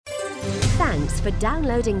Thanks for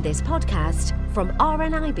downloading this podcast from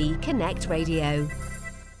RNIB Connect Radio.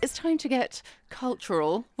 It's time to get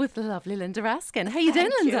cultural with the lovely Linda Raskin. How you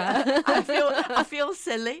doing, Linda? I feel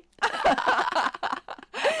silly.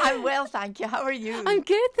 I'm well, thank you. How are you? I'm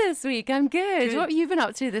good this week. I'm good. What have you been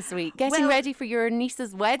up to this week? Getting ready for your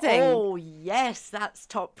niece's wedding. Oh, yes, that's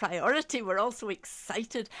top priority. We're all so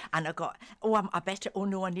excited. And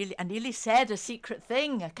I nearly said a secret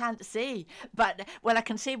thing I can't say. But, well, I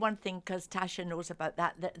can say one thing because Tasha knows about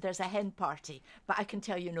that. There's a hen party, but I can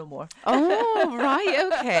tell you no more. Oh,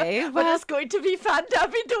 right, okay. But it's going to be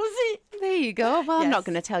fantabby-dozy. There you go. Well, yes. I'm not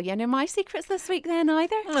going to tell you any of my secrets this week then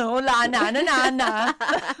either. No, na.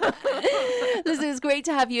 Listen, it's great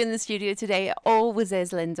to have you in the studio today. It always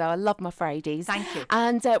is, Linda. I love my Fridays. Thank you.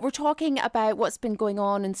 And we're talking about what's been going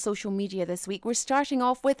on in social media this week. We're starting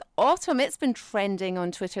off with autumn. It's been trending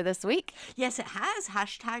on Twitter this week. Yes, it has.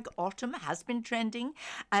 Hashtag autumn has been trending.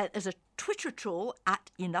 There's a Twitter troll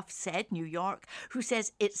at Enough Said New York who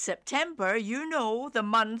says it's September, you know, the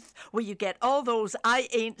month where you get all those I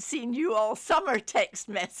ain't seen you all summer text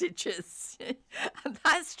messages. And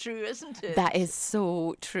that's true, isn't it? That is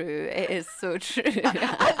so true. It is so true. and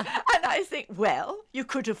I think, well, you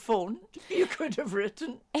could have phoned, you could have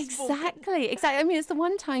written. Exactly. I mean, it's the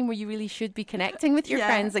one time where you really should be connecting with your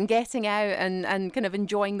friends and getting out and kind of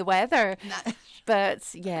enjoying the weather. But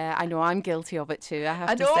yeah, I know I'm guilty of it too, I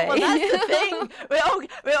have to say. Well, that's the thing. We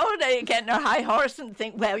all get in our high horse and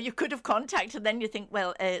think, well, you could have contacted. Then you think,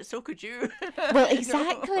 well, so could you. Well,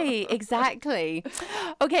 exactly.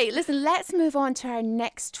 Okay, listen, let's move on to our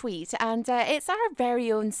next tweet. And it's our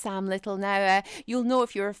very own Sam Little. Now, you'll know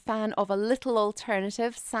if you're a fan of A Little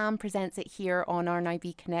Alternative. Sam presents it here on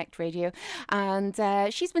RNIB Connect Radio. And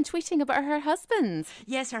she's been tweeting about her husband.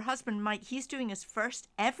 Yes, her husband, Mike, he's doing his first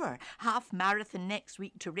ever half marathon next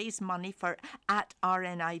week to raise money for at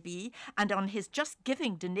RNIB. And on his Just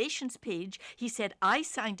Giving donations page, he said, I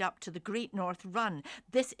signed up to the Great North Run.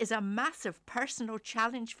 This is a massive personal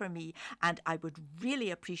challenge for me, and I would really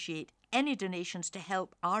appreciate any donations to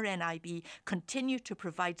help RNIB continue to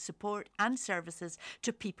provide support and services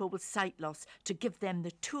to people with sight loss, to give them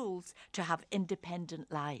the tools to have independent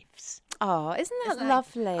lives. Oh, isn't that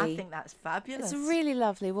lovely? I think that's fabulous. It's really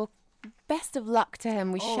lovely. Well, best of luck to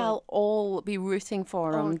him. We shall all be rooting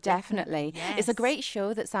for him, definitely. Yes. It's a great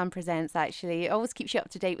show that Sam presents, actually. It always keeps you up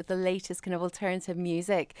to date with the latest kind of alternative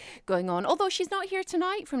music going on. Although she's not here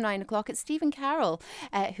tonight from 9 o'clock. It's Stephen Carroll,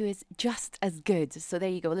 who is just as good. So there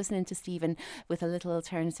you go, listening to Stephen with A Little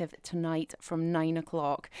Alternative tonight from 9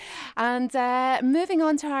 o'clock. And moving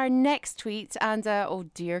on to our next tweet. And, oh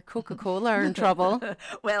dear, Coca-Cola are in trouble.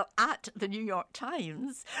 Well, at the New York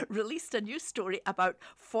Times released a news story about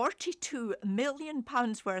 42 million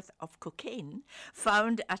pounds worth of cocaine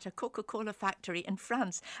found at a Coca-Cola factory in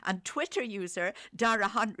France. And Twitter user Dara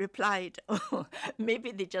Hunt replied, oh,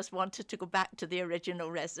 maybe they just wanted to go back to the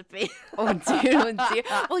original recipe. Oh dear.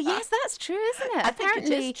 Well, yes, that's true, isn't it?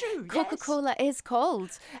 Apparently, it is true, Coca-Cola is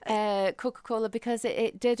called Coca-Cola because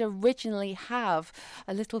it did originally have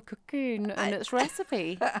a little cocoon in its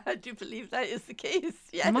recipe. I do believe that is the case,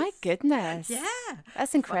 yes. My goodness. Yeah.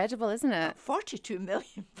 That's incredible, isn't it? 42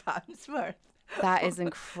 million pounds worth. That is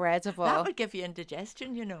incredible. That would give you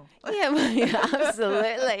indigestion, you know. Yeah,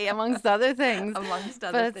 absolutely, amongst other things.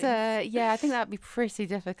 But yeah, I think that would be a pretty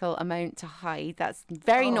difficult amount to hide. That's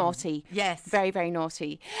very naughty. Yes. Very, very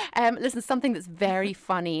naughty. Listen, something that's very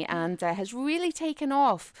funny and has really taken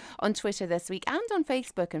off on Twitter this week and on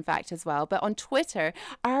Facebook, in fact, as well. But on Twitter,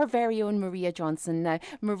 our very own Maria Johnson. Now,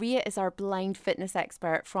 Maria is our blind fitness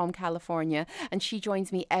expert from California, and she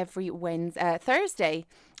joins me every Thursday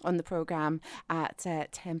on the programme at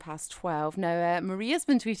 12:10. Now, Maria's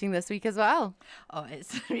been tweeting this week as well. Oh,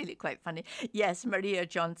 it's really quite funny. Yes, Maria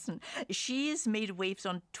Johnson. She's made waves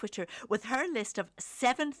on Twitter with her list of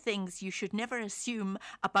 7 things you should never assume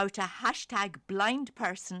about a hashtag blind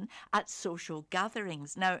person at social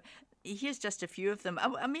gatherings. Now, here's just a few of them.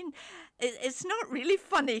 I mean, it's not really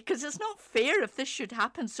funny because it's not fair if this should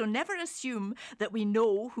happen. So never assume that we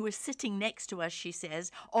know who is sitting next to us, she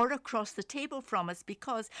says, or across the table from us,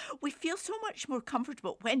 because we feel so much more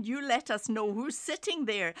comfortable when you let us know who's sitting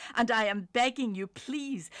there. And I am begging you,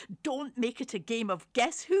 please don't make it a game of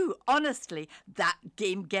guess who. Honestly, that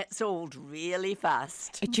game gets old really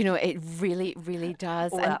fast. Do you know, it really, really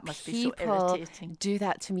does. Oh, and that must be so irritating. Do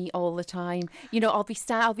that to me all the time. You know, I'll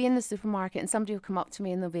be in the supermarket and somebody will come up to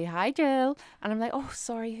me and they'll be, "Hi, Jill," and I'm like, "Oh,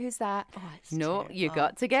 sorry, who's that?" Oh, it's No, terrible. you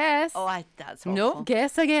got to guess. That's awful. No,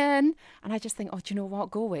 guess again. And I just think, oh, do you know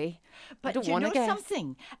what? Go away. But I don't do you want know to guess.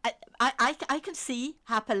 something? I can see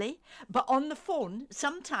happily, but on the phone,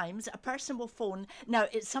 sometimes a person will phone. Now,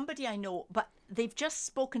 it's somebody I know, but they've just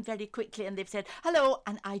spoken very quickly and they've said, "Hello,"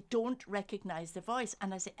 and I don't recognise the voice.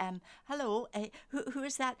 And I say, "Hello, who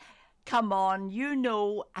is that?" "Come on, you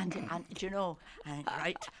know." And do you know,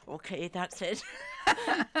 right, okay, that's it.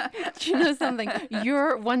 Do you know something?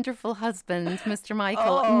 Your wonderful husband, Mr.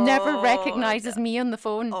 Michael, never recognises me on the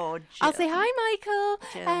phone. Oh, I'll Jill. say, "Hi, Michael.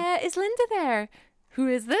 Jill. Is Linda there?" "Who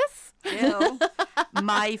is this?" Jill,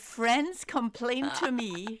 my friends complain to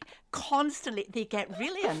me constantly. They get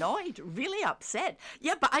really annoyed, really upset.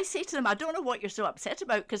 Yeah, but I say to them, "I don't know what you're so upset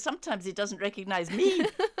about," because sometimes he doesn't recognise me.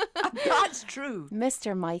 That's true.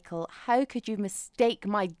 Mr. Michael, how could you mistake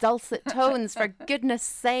my dulcet tones, for goodness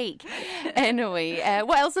sake? Anyway,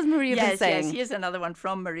 what else has Maria been saying? Yes, here's another one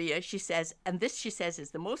from Maria. She says, and this she says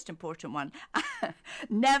is the most important one,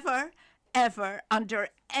 never, ever, under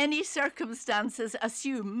any circumstances,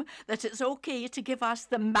 assume that it's okay to give us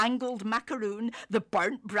the mangled macaroon, the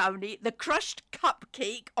burnt brownie, the crushed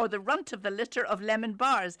cupcake, or the runt of the litter of lemon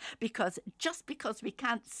bars. Because just because we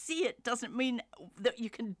can't see it doesn't mean that you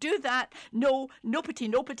can do that. No, nopity,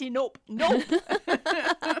 nopity, nope, nope.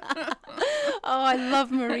 Oh, I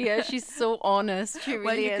love Maria. She's so honest. She really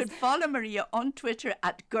Well, you is. could follow Maria on Twitter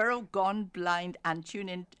at Girl Gone Blind and tune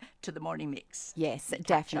in to the Morning Mix. Yes, Catch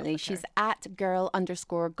definitely. up with She's her. at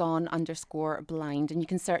girl_gone_blind, and you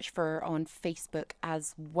can search for her on Facebook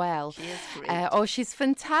as well. She is great. Oh, she's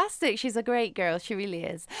fantastic. She's a great girl. She really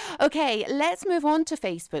is. Okay, let's move on to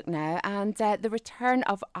Facebook now and the return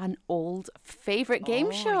of an old favourite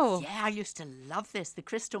game show. Yeah, I used to love this, the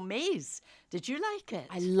Crystal Maze. Did you like it?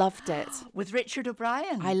 I loved it. With Richard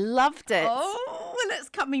O'Brien. I loved it. Oh, well, it's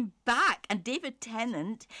coming back. And David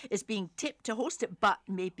Tennant is being tipped to host it, but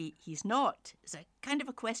maybe he's not. It's a kind of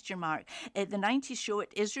a question mark. The 90s show,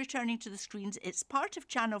 it is returning to the screens. It's part of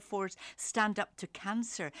Channel 4's Stand Up to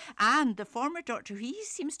Cancer. And the former Doctor Who, he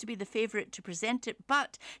seems to be the favourite to present it.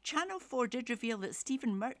 But Channel 4 did reveal that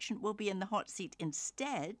Stephen Merchant will be in the hot seat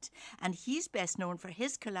instead. And he's best known for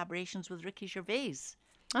his collaborations with Ricky Gervais.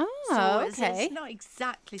 Oh, So okay. it's not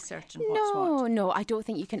exactly certain what's what. No, I don't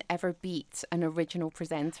think you can ever beat an original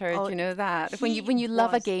presenter. Oh, Do you know that? When he you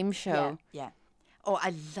love a was- game show. Yeah. Oh,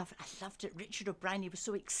 I loved it. Richard O'Brien, he was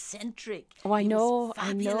so eccentric. Oh, I He was know,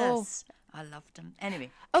 I know. fabulous. I loved him.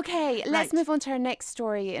 Anyway. Okay, let's Right. move on to our next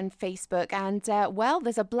story in Facebook. And, well,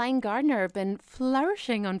 there's a blind gardener been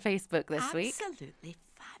flourishing on Facebook this week. Absolutely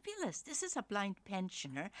fabulous. This is a blind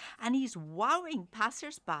pensioner and he's wowing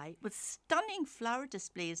passers-by with stunning flower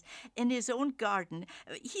displays in his own garden.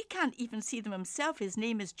 He can't even see them himself. His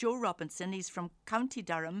name is Joe Robinson. He's from County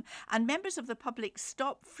Durham, and members of the public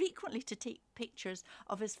stop frequently to take pictures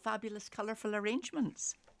of his fabulous colourful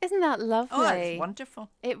arrangements. Isn't that lovely? Oh, it's wonderful.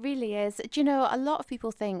 It really is. Do you know, a lot of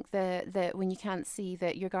people think that when you can't see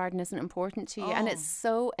that your garden isn't important to you, and it Oh.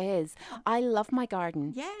 so is. I love my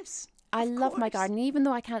garden. Yes. I of love my course. garden, even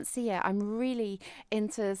though I can't see it. I'm really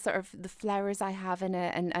into sort of the flowers I have in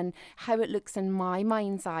it and how it looks in my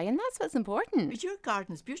mind's eye, and that's what's important. Your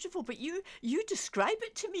garden's beautiful, but you describe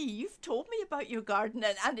it to me. You've told me about your garden,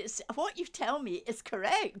 and it's what you tell me is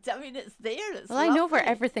correct. I mean, it's there. It's Well, I know where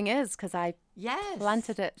lovely. everything is because I Yes.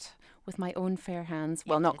 planted it with my own fair hands.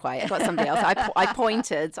 Well, not quite. I got somebody else. I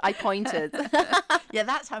pointed. Yeah,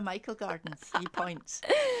 that's how Michael gardens. He points.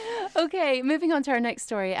 Okay, moving on to our next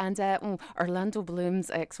story. And Orlando Bloom's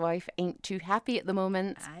ex-wife ain't too happy at the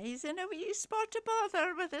moment. He's in a wee spot of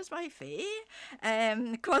bother with his wife,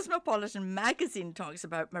 Cosmopolitan magazine talks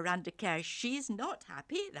about Miranda Kerr. She's not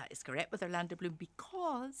happy, that is correct, with Orlando Bloom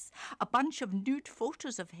because a bunch of nude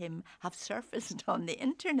photos of him have surfaced on the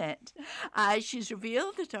internet. She's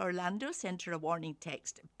revealed that Orlando sent her a warning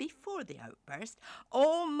text before the outburst.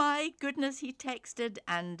 Oh my goodness, he texted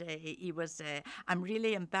and he was, I'm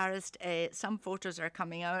really embarrassed. Some photos are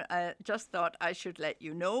coming out. Just thought I should let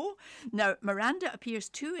you know. Now, Miranda appears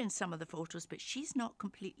too in some of the photos, but she's not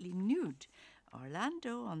completely nude.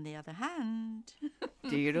 Orlando, on the other hand.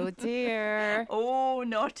 Dear, oh dear. Oh,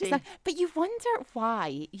 naughty. But you wonder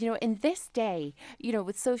why, in this day,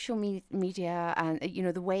 with social media and,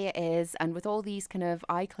 the way it is, and with all these kind of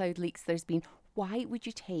iCloud leaks there's been, why would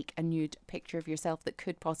you take a nude picture of yourself that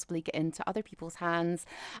could possibly get into other people's hands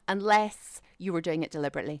unless you were doing it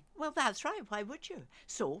deliberately? Well, that's right. Why would you?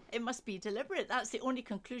 So it must be deliberate. That's the only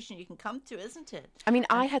conclusion you can come to, isn't it? I mean,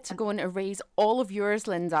 I had to go and erase all of yours,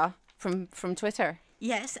 Linda, from Twitter.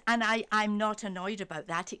 Yes, and I'm not annoyed about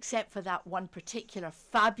that, except for that one particular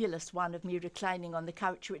fabulous one of me reclining on the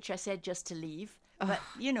couch, which I said just to leave. But,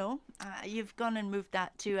 you've gone and moved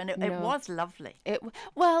that too, and it No. was lovely.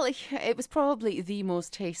 Well, it was probably the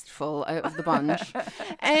most tasteful out of the bunch.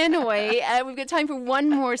 Anyway, we've got time for one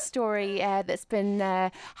more story that's been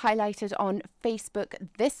highlighted on Facebook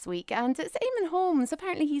this week, and it's Eamon Holmes.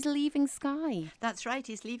 Apparently he's leaving Sky. That's right,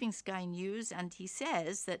 he's leaving Sky News, and he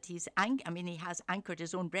says that he has anchored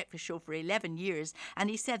his own breakfast show for 11 years,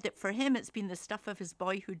 and he said that for him it's been the stuff of his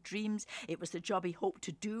boyhood dreams. It was the job he hoped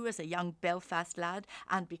to do as a young Belfast lad,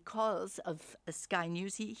 and because of Sky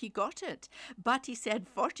News, he got it. But he said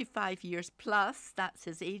 45 years plus, that's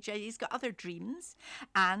his age, he's got other dreams,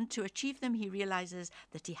 and to achieve them he realises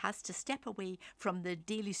that he has to step away from the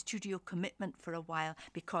daily studio commitment for a while,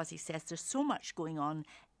 because he says there's so much going on.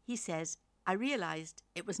 He says, I realised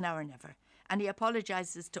it was now or never. And he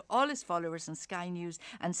apologises to all his followers on Sky News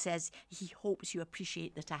and says he hopes you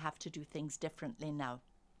appreciate that I have to do things differently now.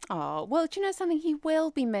 Oh, well, do you know something? He will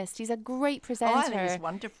be missed. He's a great presenter. Oh, I think he's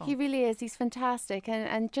wonderful. He really is. He's fantastic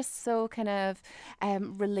and just so kind of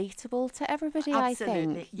relatable to everybody, Absolutely.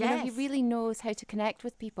 I think. Yes. He really knows how to connect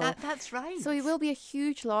with people. That's right. So he will be a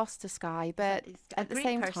huge loss to Sky, but at the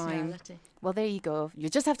same time... Well, there you go. You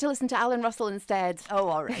just have to listen to Alan Russell instead. Oh,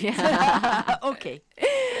 all right. Yeah. Okay.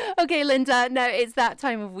 Okay, Linda, now it's that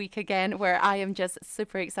time of week again where I am just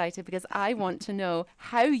super excited because I want to know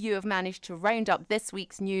how you have managed to round up this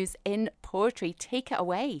week's news in poetry. Take it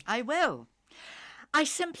away. I will. I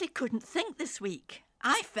simply couldn't think this week.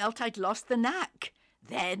 I felt I'd lost the knack.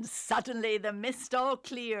 Then suddenly the mist all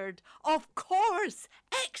cleared. Of course,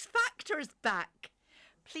 X Factor's back.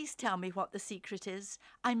 Please tell me what the secret is.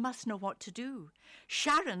 I must know what to do.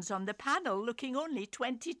 Sharon's on the panel looking only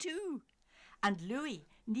 22. And Louis,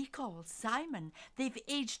 Nicole, Simon, they've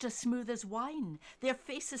aged as smooth as wine. Their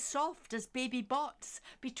faces soft as baby bots.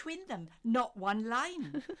 Between them, not one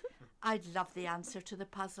line. I'd love the answer to the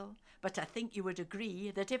puzzle, but I think you would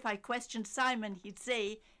agree that if I questioned Simon, he'd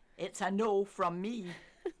say, it's a no from me.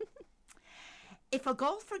 If a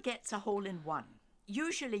golfer gets a hole in one,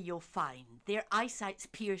 usually you'll find their eyesight's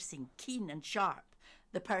piercing, keen and sharp.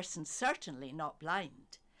 The person's certainly not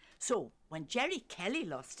blind. So, when Jerry Kelly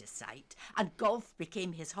lost his sight and golf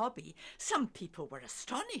became his hobby, some people were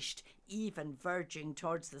astonished, even verging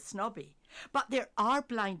towards the snobby. But there are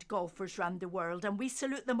blind golfers round the world, and we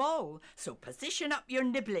salute them all. So position up your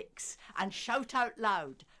niblicks and shout out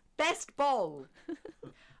loud, best ball!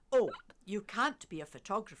 Oh, you can't be a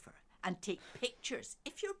photographer and take pictures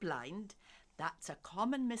if you're blind. That's a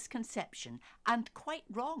common misconception, and quite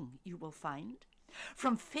wrong, you will find.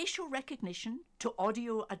 From facial recognition to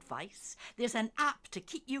audio advice, there's an app to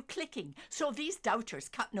keep you clicking, so these doubters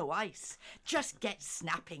cut no ice. Just get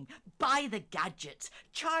snapping, buy the gadgets,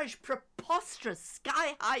 charge preposterous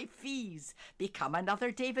sky-high fees, become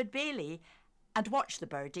another David Bailey, and watch the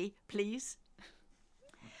birdie, please.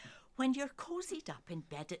 When you're cozied up in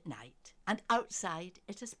bed at night and outside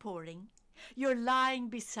it is pouring, you're lying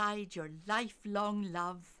beside your lifelong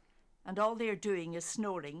love, and all they're doing is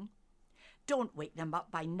snoring. Don't wake them up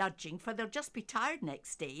by nudging, for they'll just be tired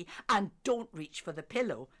next day, and don't reach for the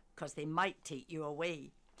pillow, 'cause they might take you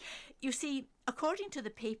away. You see, according to the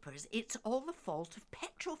papers, it's all the fault of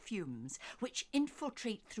petrol fumes, which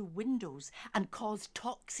infiltrate through windows and cause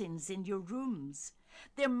toxins in your rooms.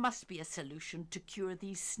 There must be a solution to cure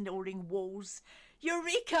these snoring woes.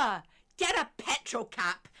 Eureka! Get a petrol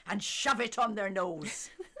cap and shove it on their nose.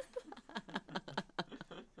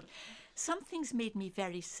 Something's made me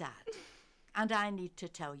very sad, and I need to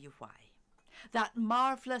tell you why. That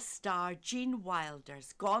marvellous star Gene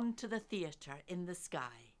Wilder's gone to the theatre in the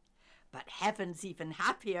sky. But heaven's even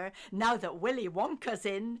happier now that Willy Wonka's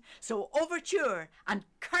in. So overture and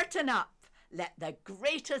curtain up. Let the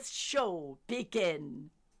greatest show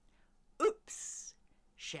begin. Oops,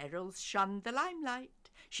 Cheryl's shunned the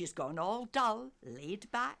limelight. She's gone all dull, laid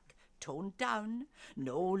back, toned down.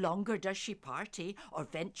 No longer does she party or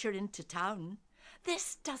venture into town.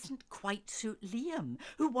 This doesn't quite suit Liam,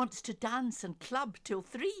 who wants to dance and club till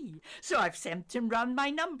 3. So I've sent him round my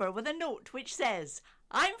number with a note which says,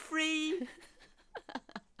 I'm free.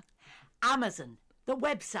 Amazon, the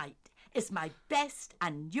website, is my best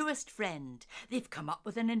and newest friend. They've come up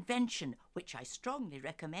with an invention which I strongly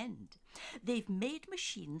recommend. They've made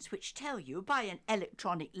machines which tell you by an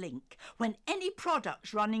electronic link when any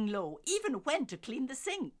product's running low, even when to clean the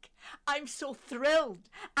sink. I'm so thrilled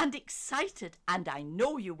and excited, and I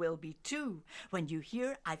know you will be too, when you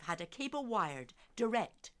hear I've had a cable wired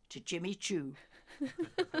direct to Jimmy Choo.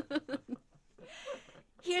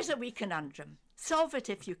 Here's a wee conundrum. Solve it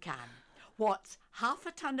if you can. What's half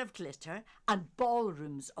a ton of glitter and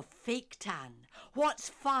ballrooms of fake tan? What's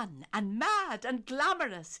fun and mad and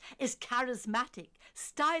glamorous is charismatic,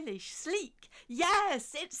 stylish, sleek?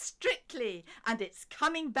 Yes, it's Strictly, and it's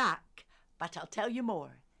coming back. But I'll tell you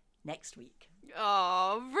more next week.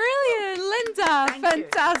 Oh, brilliant, Linda.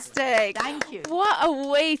 Fantastic. Thank you. What a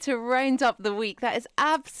way to round up the week. That is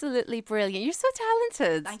absolutely brilliant. You're so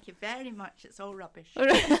talented. Thank you very much. It's all rubbish.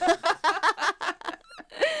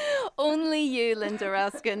 Only you, Linda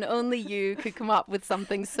Raskin, only you could come up with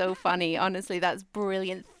something so funny. Honestly, that's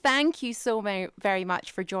brilliant. Thank you so very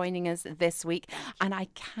much for joining us this week. And I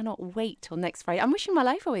cannot wait till next Friday. I'm wishing my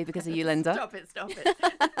life away because of you, Linda. Stop it.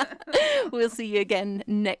 We'll see you again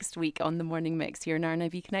next week on The Morning Mix here on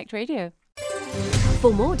RNIB Connect Radio.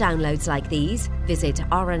 For more downloads like these, visit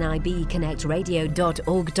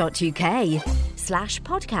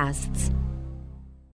rnibconnectradio.org.uk/podcasts.